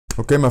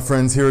Okay, my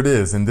friends, here it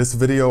is. In this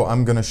video,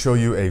 I'm going to show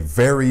you a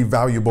very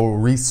valuable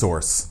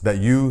resource that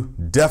you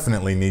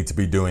definitely need to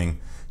be doing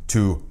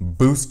to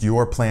boost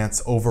your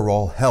plant's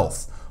overall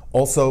health.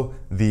 Also,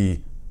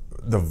 the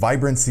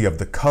vibrancy of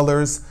the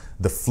colors,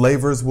 the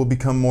flavors will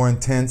become more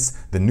intense,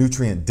 the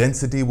nutrient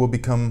density will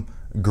become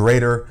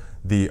greater,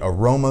 the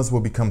aromas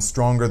will become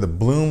stronger, the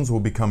blooms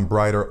will become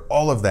brighter.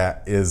 All of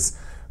that is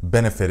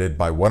benefited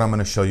by what I'm going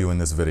to show you in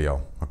this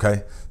video.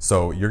 Okay,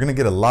 so you're going to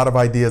get a lot of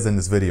ideas in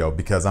this video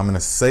because I'm going to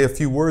say a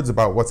few words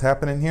about what's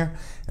happening here,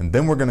 and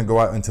then we're going to go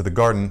out into the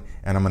garden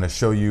and I'm going to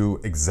show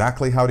you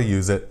exactly how to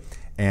use it,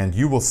 and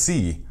you will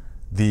see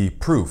the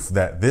proof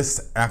that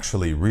this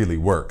actually really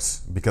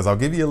works, because I'll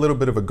give you a little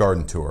bit of a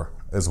garden tour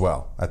as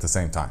well at the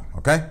same time.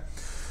 Okay,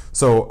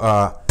 so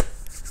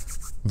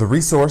the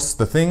resource,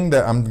 the thing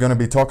that I'm going to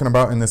be talking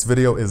about in this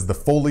video is the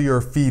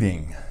foliar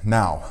feeding.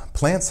 Now,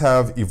 plants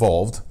have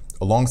evolved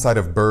alongside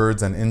of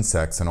birds and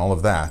insects and all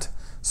of that.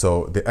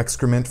 So the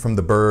excrement from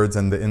the birds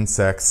and the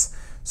insects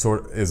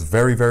is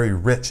very, very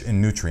rich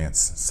in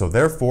nutrients. So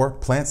therefore,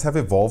 plants have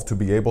evolved to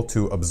be able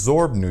to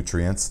absorb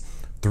nutrients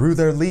through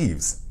their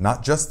leaves,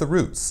 not just the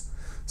roots.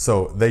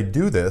 So they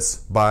do this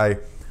by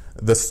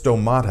the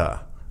stomata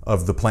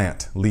of the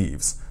plant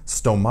leaves.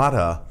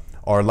 Stomata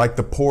are like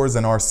the pores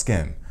in our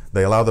skin.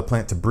 They allow the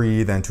plant to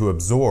breathe and to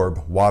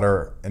absorb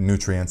water and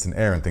nutrients and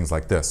air and things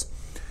like this.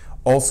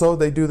 Also,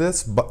 they do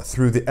this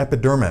through the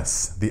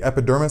epidermis. The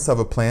epidermis of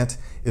a plant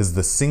is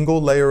the single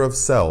layer of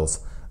cells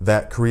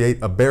that create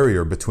a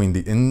barrier between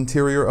the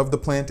interior of the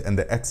plant and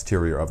the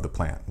exterior of the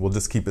plant. We'll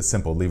just keep it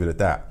simple, leave it at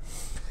that.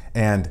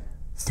 And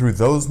through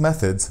those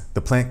methods,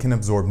 the plant can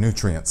absorb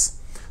nutrients.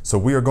 So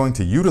we are going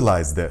to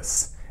utilize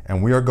this,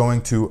 and we are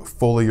going to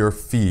foliar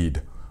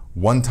feed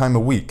 1 time a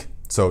week.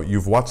 So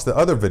you've watched the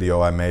other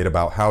video I made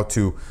about how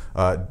to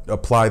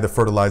apply the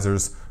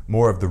fertilizers,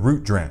 more of the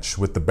root drench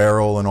with the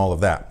barrel and all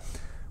of that.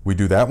 We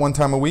do that 1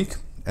 time a week,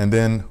 and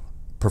then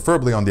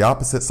preferably on the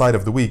opposite side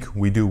of the week,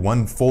 we do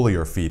 1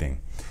 foliar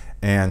feeding.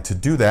 And to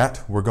do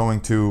that, we're going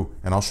to,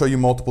 and I'll show you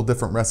multiple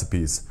different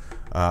recipes,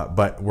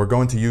 but we're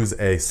going to use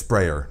a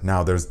sprayer.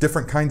 Now, there's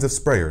different kinds of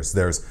sprayers.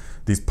 There's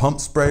these pump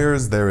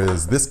sprayers, there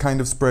is this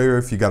kind of sprayer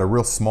if you got a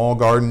real small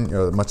garden,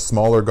 a much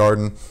smaller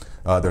garden.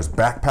 There's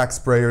backpack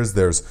sprayers,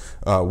 there's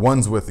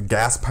ones with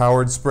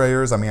gas-powered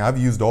sprayers. I mean, I've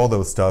used all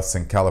those stuffs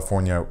in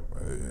California.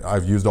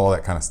 I've used all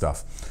that kind of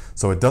stuff.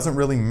 So it doesn't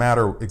really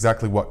matter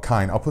exactly what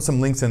kind. I'll put some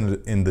links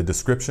in the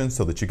description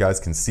so that you guys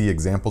can see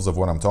examples of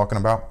what I'm talking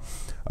about.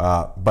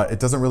 But it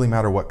doesn't really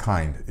matter what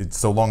kind,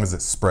 so long as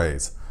it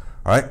sprays.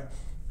 All right?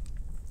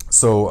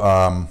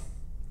 So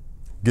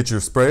get your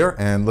sprayer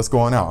and let's go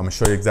on out. I'm going to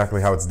show you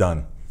exactly how it's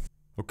done.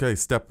 Okay,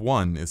 step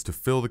 1 is to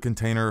fill the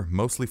container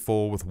mostly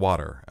full with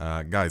water.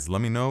 Guys,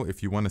 let me know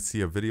if you want to see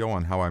a video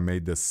on how I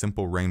made this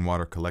simple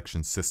rainwater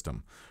collection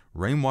system.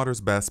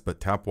 Rainwater's best,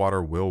 but tap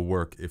water will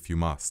work if you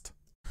must.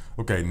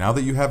 Okay, now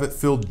that you have it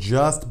filled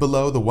just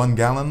below the 1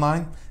 gallon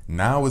line,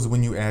 now is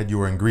when you add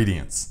your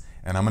ingredients.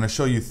 And I'm going to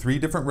show you 3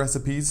 different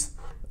recipes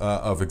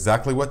of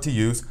exactly what to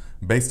use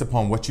based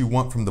upon what you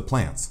want from the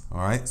plants.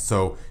 All right,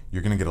 so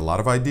you're going to get a lot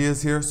of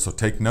ideas here, so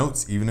take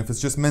notes, even if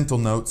it's just mental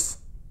notes.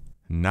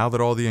 Now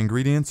that all the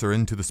ingredients are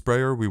into the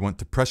sprayer, we want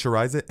to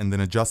pressurize it and then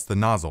adjust the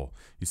nozzle.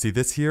 You see,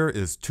 this here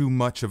is too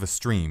much of a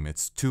stream.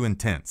 It's too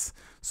intense.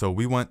 So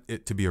we want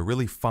it to be a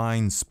really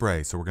fine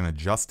spray. So we're going to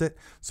adjust it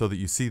so that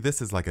you see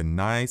this is like a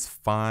nice,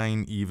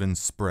 fine, even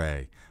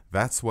spray.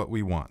 That's what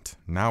we want.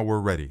 Now we're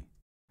ready.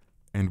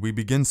 And we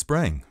begin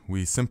spraying.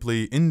 We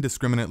simply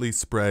indiscriminately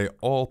spray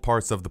all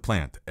parts of the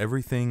plant.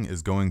 Everything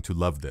is going to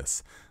love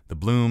this. The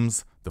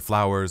blooms, the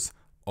flowers,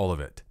 all of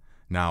it.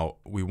 Now,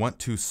 we want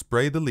to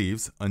spray the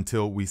leaves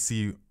until we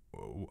see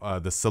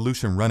the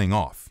solution running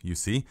off. You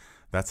see,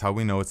 that's how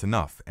we know it's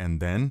enough. And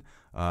then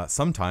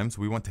sometimes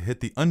we want to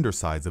hit the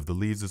undersides of the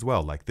leaves as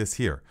well, like this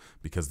here,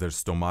 because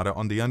there's stomata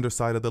on the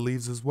underside of the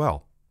leaves as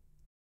well.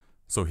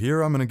 So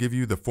here I'm going to give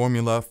you the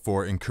formula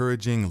for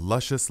encouraging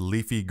luscious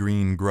leafy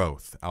green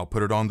growth. I'll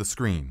put it on the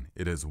screen.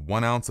 It is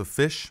 1 ounce of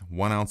fish,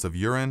 1 ounce of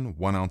urine,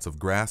 1 ounce of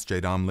grass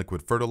JADAM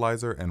liquid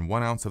fertilizer, and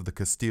 1 ounce of the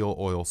Castile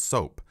oil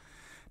soap.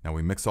 Now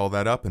we mix all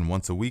that up, and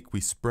once a week we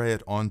spray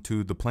it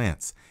onto the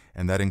plants,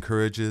 and that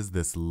encourages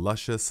this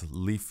luscious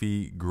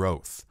leafy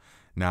growth.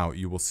 Now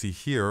you will see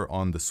here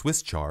on the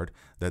Swiss chart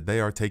that they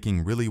are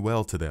taking really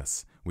well to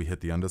this. We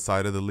hit the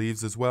underside of the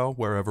leaves as well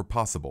wherever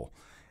possible,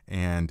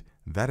 and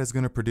that is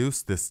going to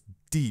produce this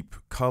deep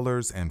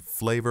colors and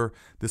flavor.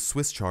 This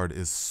Swiss chard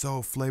is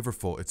so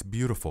flavorful, it's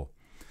beautiful.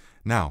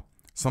 Now,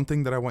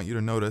 something that I want you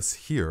to notice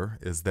here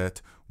is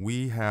that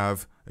we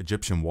have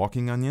Egyptian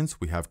walking onions,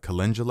 we have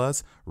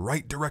calendulas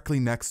right directly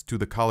next to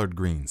the collard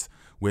greens,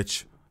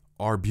 which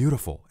are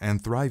beautiful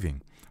and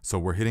thriving. So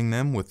we're hitting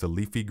them with the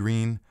leafy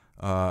green,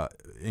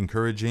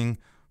 encouraging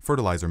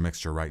fertilizer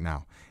mixture right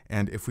now.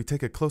 And if we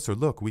take a closer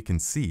look, we can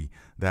see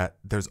that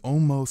there's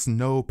almost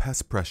no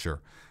pest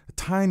pressure. A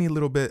tiny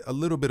little bit, a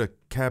little bit of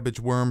cabbage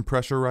worm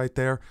pressure right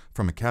there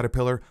from a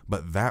caterpillar,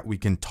 but that we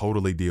can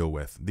totally deal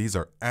with. These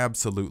are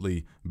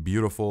absolutely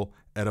beautiful,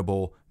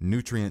 edible,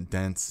 nutrient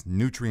dense,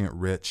 nutrient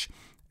rich,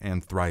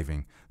 and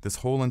thriving. This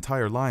whole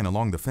entire line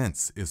along the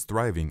fence is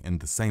thriving in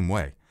the same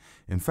way.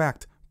 In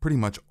fact, pretty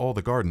much all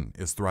the garden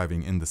is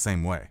thriving in the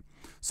same way.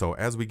 So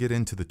as we get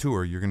into the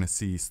tour, you're going to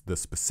see the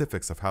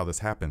specifics of how this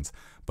happens.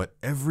 But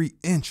every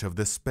inch of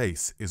this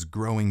space is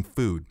growing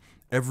food.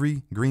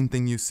 Every green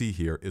thing you see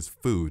here is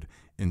food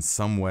in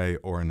some way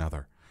or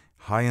another.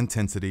 High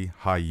intensity,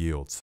 high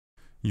yields.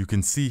 You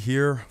can see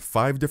here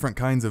 5 different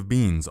kinds of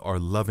beans are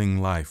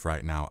loving life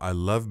right now. I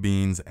love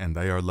beans and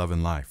they are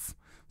loving life.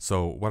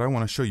 So what I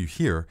want to show you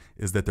here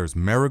is that there's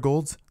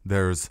marigolds,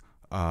 there's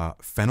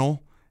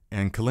fennel,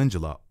 and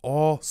calendula,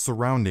 all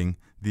surrounding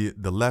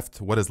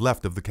what is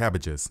left of the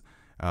cabbages.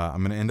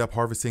 I'm going to end up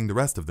harvesting the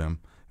rest of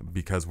them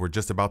because we're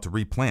just about to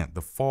replant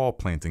the fall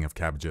planting of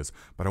cabbages.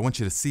 But I want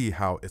you to see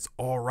how it's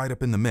all right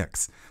up in the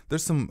mix.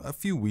 There's a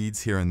few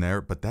weeds here and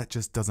there, but that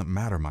just doesn't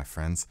matter, my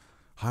friends.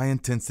 High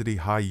intensity,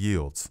 high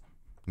yields.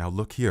 Now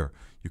look here.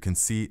 You can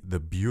see the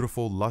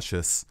beautiful,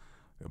 luscious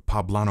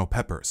poblano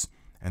peppers,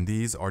 and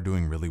these are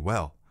doing really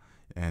well.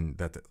 And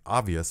that's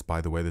obvious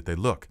by the way that they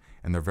look.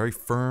 And they're very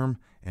firm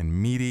and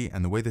meaty,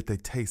 and the way that they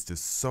taste is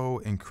so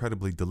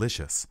incredibly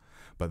delicious.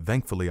 But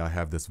thankfully, I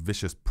have this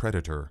vicious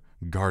predator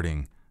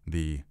guarding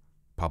the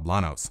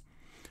poblanos.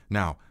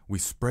 Now, we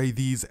spray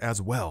these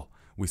as well.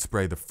 We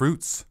spray the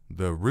fruits,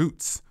 the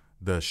roots,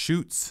 the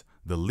shoots,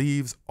 the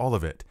leaves, all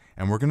of it.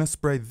 And we're going to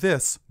spray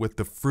this with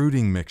the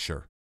fruiting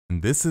mixture.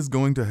 And this is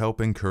going to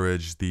help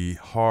encourage the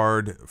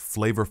hard,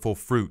 flavorful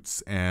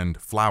fruits and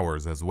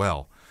flowers as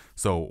well.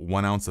 So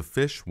 1 ounce of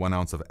fish, 1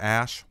 ounce of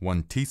ash,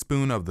 1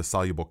 teaspoon of the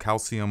soluble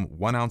calcium,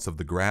 1 ounce of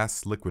the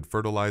grass liquid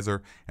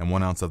fertilizer, and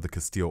 1 ounce of the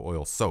Castile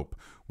oil soap.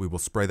 We will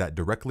spray that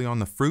directly on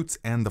the fruits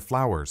and the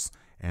flowers,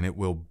 and it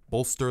will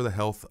bolster the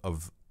health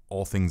of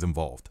all things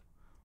involved.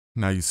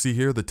 Now you see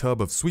here the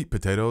tub of sweet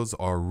potatoes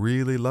are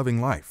really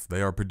loving life.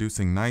 They are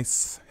producing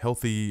nice,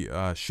 healthy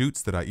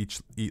shoots that I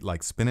eat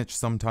like spinach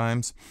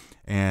sometimes.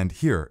 And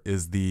here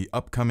is the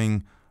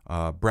upcoming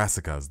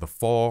brassicas, the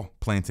fall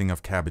planting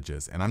of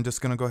cabbages. And I'm just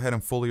going to go ahead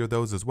and foliar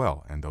those as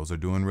well. And those are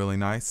doing really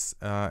nice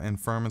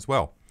and firm as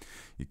well.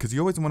 Because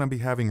you always want to be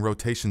having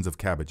rotations of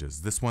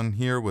cabbages. This one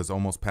here was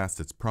almost past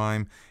its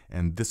prime,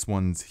 and this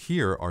ones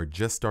here are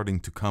just starting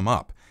to come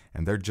up,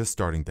 and they're just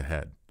starting to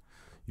head.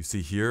 You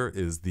see here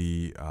is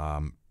the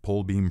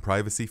pole beam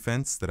privacy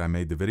fence that I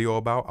made the video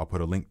about. I'll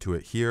put a link to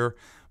it here,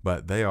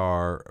 but they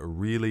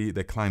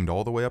climbed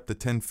all the way up to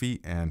 10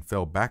 feet and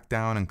fell back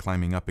down and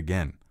climbing up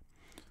again.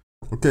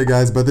 Okay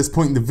guys, by this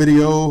point in the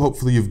video,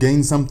 hopefully you've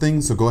gained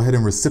something, so go ahead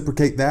and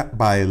reciprocate that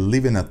by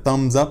leaving a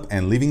thumbs up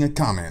and leaving a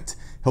comment.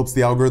 Helps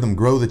the algorithm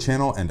grow the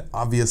channel, and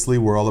obviously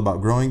we're all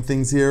about growing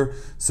things here,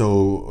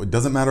 so it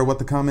doesn't matter what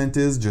the comment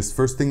is, just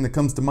first thing that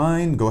comes to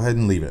mind, go ahead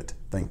and leave it.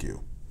 Thank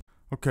you.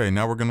 Okay,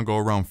 now we're going to go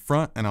around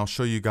front and I'll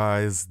show you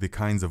guys the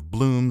kinds of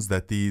blooms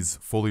that these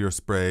foliar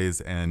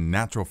sprays and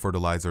natural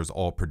fertilizers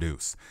all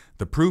produce.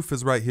 The proof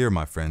is right here,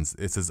 my friends.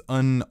 It's as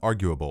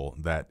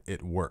unarguable that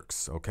it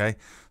works, okay?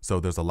 So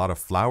there's a lot of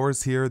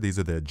flowers here. These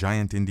are the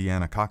giant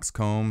Indiana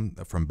coxcomb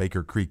from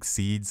Baker Creek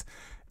Seeds.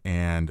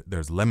 And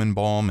there's lemon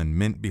balm and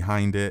mint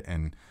behind it,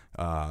 and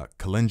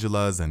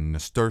calendulas and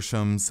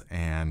nasturtiums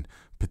and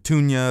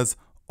petunias,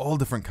 all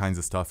different kinds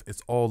of stuff.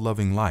 It's all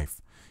loving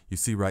life. You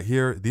see right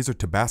here, these are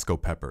Tabasco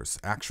peppers,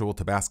 actual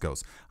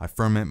Tabascos. I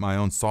ferment my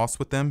own sauce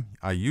with them.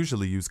 I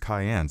usually use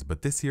cayennes,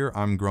 but this year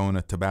I'm growing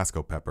a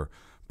Tabasco pepper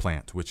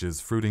plant, which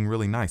is fruiting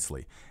really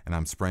nicely. And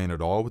I'm spraying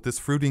it all with this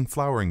fruiting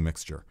flowering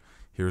mixture.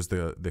 Here's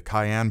the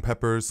cayenne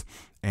peppers,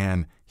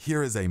 and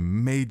here is a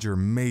major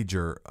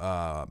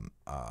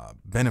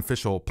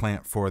beneficial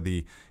plant for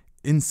the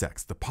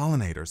insects, the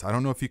pollinators. I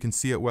don't know if you can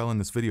see it well in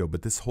this video,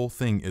 but this whole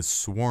thing is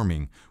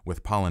swarming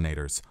with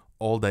pollinators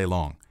all day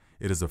long.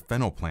 It is a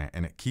fennel plant,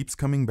 and it keeps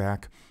coming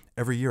back.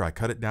 Every year I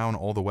cut it down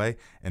all the way,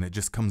 and it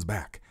just comes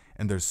back.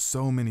 And there's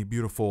so many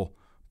beautiful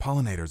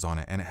pollinators on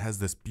it, and it has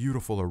this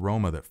beautiful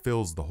aroma that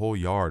fills the whole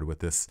yard with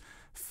this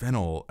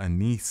fennel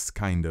anise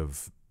kind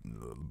of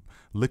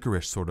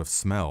licorice sort of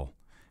smell.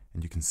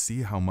 And you can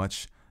see how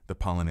much the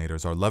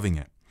pollinators are loving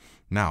it.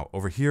 Now,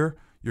 over here,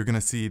 you're going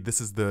to see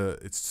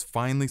it's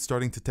finally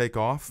starting to take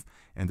off,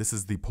 and this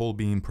is the pole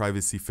beam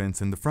privacy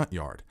fence in the front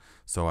yard.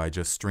 So I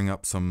just string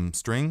up some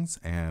strings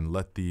and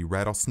let the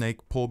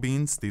rattlesnake pole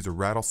beans, these are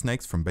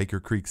rattlesnakes from Baker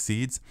Creek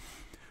Seeds,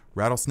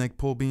 rattlesnake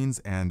pole beans,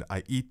 and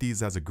I eat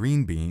these as a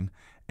green bean,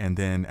 and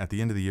then at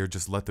the end of the year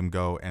just let them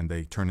go and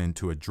they turn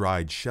into a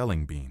dried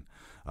shelling bean.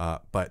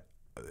 But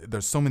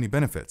there's so many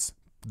benefits.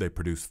 They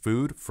produce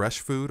food, fresh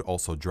food,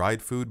 also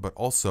dried food, but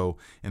also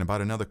in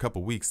about another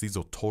couple weeks, these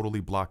will totally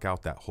block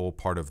out that whole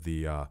part of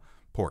the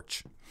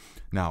porch.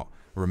 Now,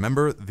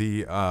 remember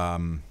the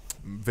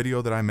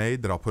video that I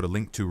made that I'll put a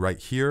link to right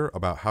here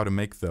about how to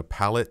make the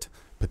pallet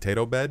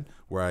potato bed,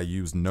 where I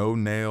used no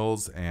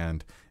nails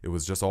and it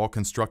was just all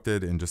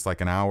constructed in just like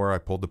an hour. I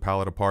pulled the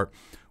pallet apart.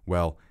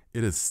 Well,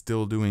 it is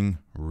still doing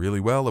really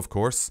well, of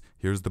course.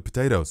 Here's the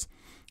potatoes.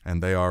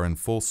 And they are in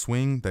full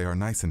swing. They are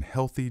nice and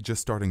healthy,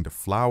 just starting to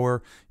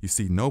flower. You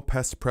see no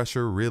pest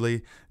pressure,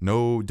 really,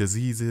 no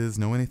diseases,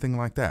 no anything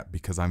like that,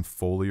 because I'm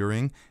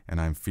foliaring and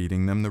I'm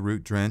feeding them the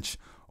root drench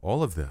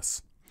all of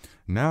this.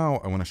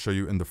 Now I want to show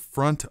you in the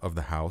front of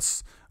the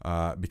house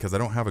because I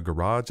don't have a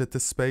garage at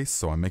this space,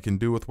 so I'm making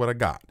do with what I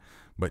got.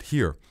 But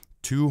here,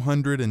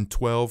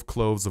 212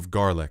 cloves of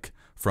garlic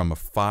from a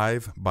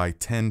 5 by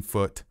 10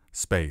 foot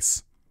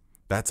space.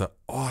 That's an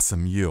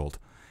awesome yield.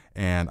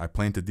 And I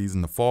planted these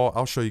in the fall.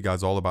 I'll show you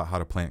guys all about how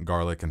to plant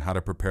garlic and how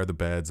to prepare the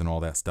beds and all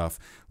that stuff.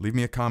 Leave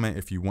me a comment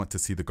if you want to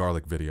see the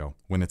garlic video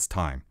when it's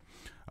time.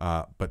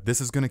 But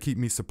this is going to keep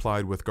me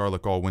supplied with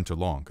garlic all winter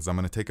long because I'm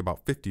going to take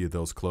about 50 of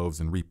those cloves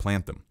and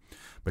replant them.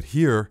 But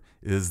here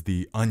is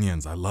the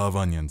onions. I love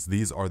onions.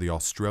 These are the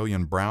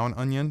Australian brown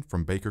onion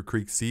from Baker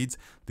Creek Seeds.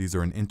 These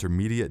are an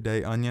intermediate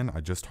day onion.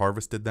 I just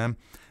harvested them.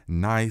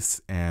 Nice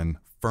and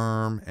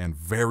firm and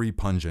very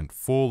pungent,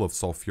 full of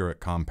sulfuric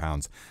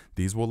compounds.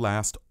 These will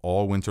last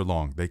all winter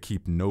long. They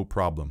keep no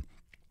problem.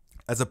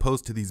 As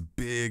opposed to these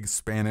big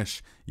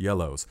Spanish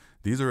yellows.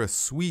 These are a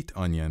sweet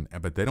onion,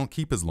 but they don't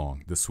keep as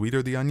long. The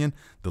sweeter the onion,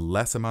 the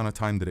less amount of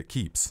time that it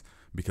keeps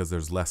because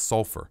there's less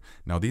sulfur.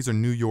 Now these are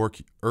New York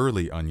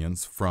early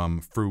onions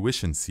from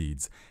Fruition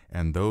Seeds,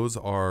 and those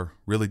are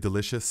really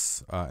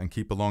delicious and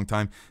keep a long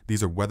time.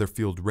 These are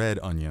Weatherfield red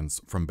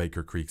onions from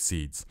Baker Creek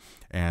Seeds,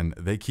 and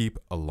they keep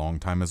a long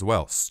time as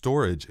well.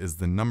 Storage is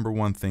the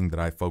 #1 thing that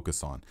I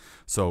focus on.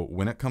 So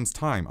when it comes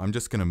time, I'm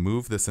just gonna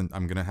move this, and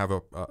I'm gonna have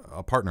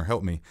a partner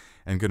help me,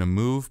 and gonna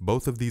move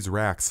both of these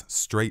racks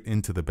straight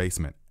into the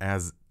basement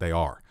as they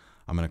are.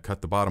 I'm gonna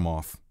cut the bottom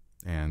off,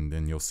 and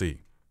then you'll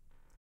see.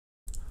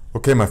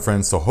 Okay, my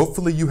friends, so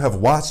hopefully you have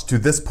watched to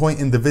this point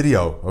in the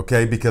video,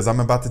 okay? Because I'm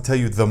about to tell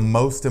you the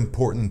most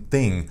important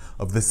thing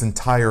of this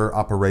entire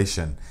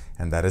operation,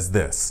 and that is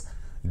this.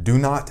 Do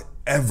not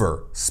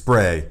ever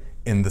spray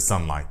in the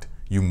sunlight.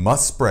 You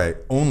must spray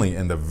only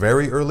in the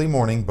very early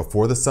morning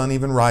before the sun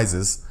even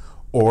rises,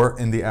 or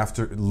in the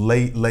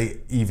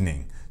late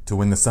evening to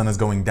when the sun is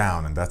going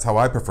down, and that's how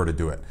I prefer to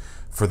do it.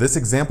 For this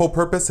example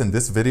purpose in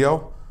this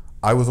video,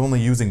 I was only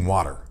using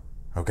water.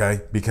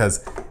 Okay, because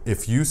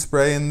if you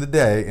spray in the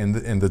day and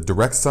the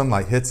direct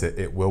sunlight hits it,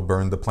 it will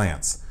burn the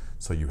plants.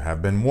 So you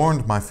have been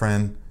warned, my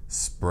friend.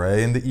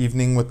 Spray in the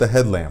evening with the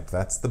headlamp.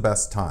 That's the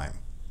best time.